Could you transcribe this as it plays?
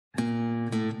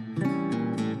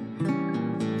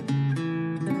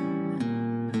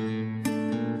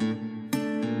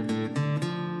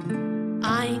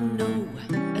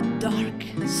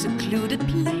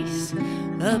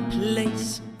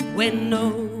when no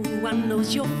one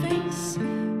knows your face,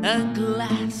 a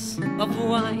glass of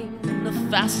wine, a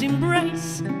fast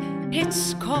embrace.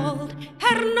 It's called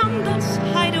Hernando's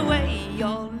Hideaway,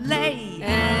 your lay.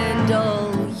 And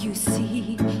all you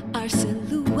see are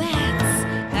silhouettes,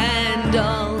 And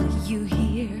all you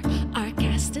hear are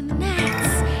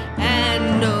castanets,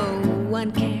 and no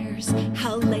one cares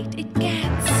how late it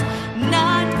gets.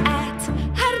 Not at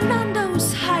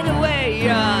Hernando's Hideaway,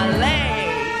 your lay.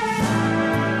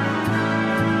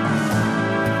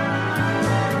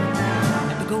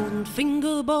 at the Golden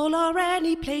Finger Bowl or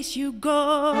any place you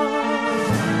go.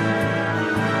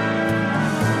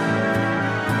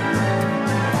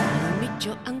 Meet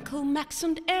your Uncle Max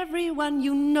and everyone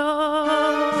you know.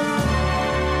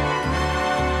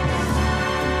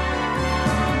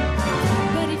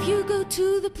 But if you go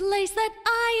to the place that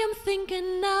I am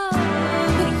thinking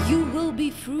of, you will be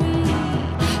free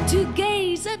to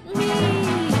gaze at me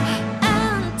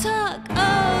and talk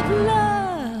of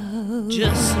love.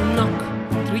 Just knock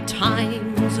 3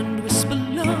 times and whisper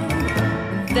low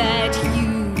that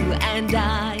you and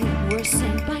I were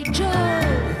sent by Joe.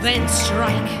 then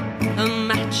strike a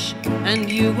match and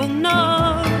you will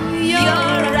know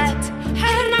You're at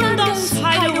Hernando's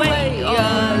Hideaway,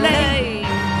 your lay.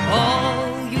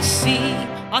 All you see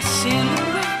are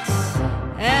silhouettes,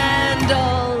 And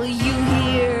all you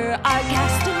hear are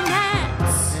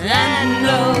castanets, and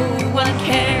no one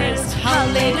cares how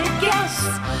late it gets.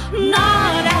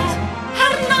 Not at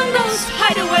Hernando's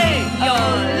Hideaway, your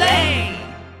lay.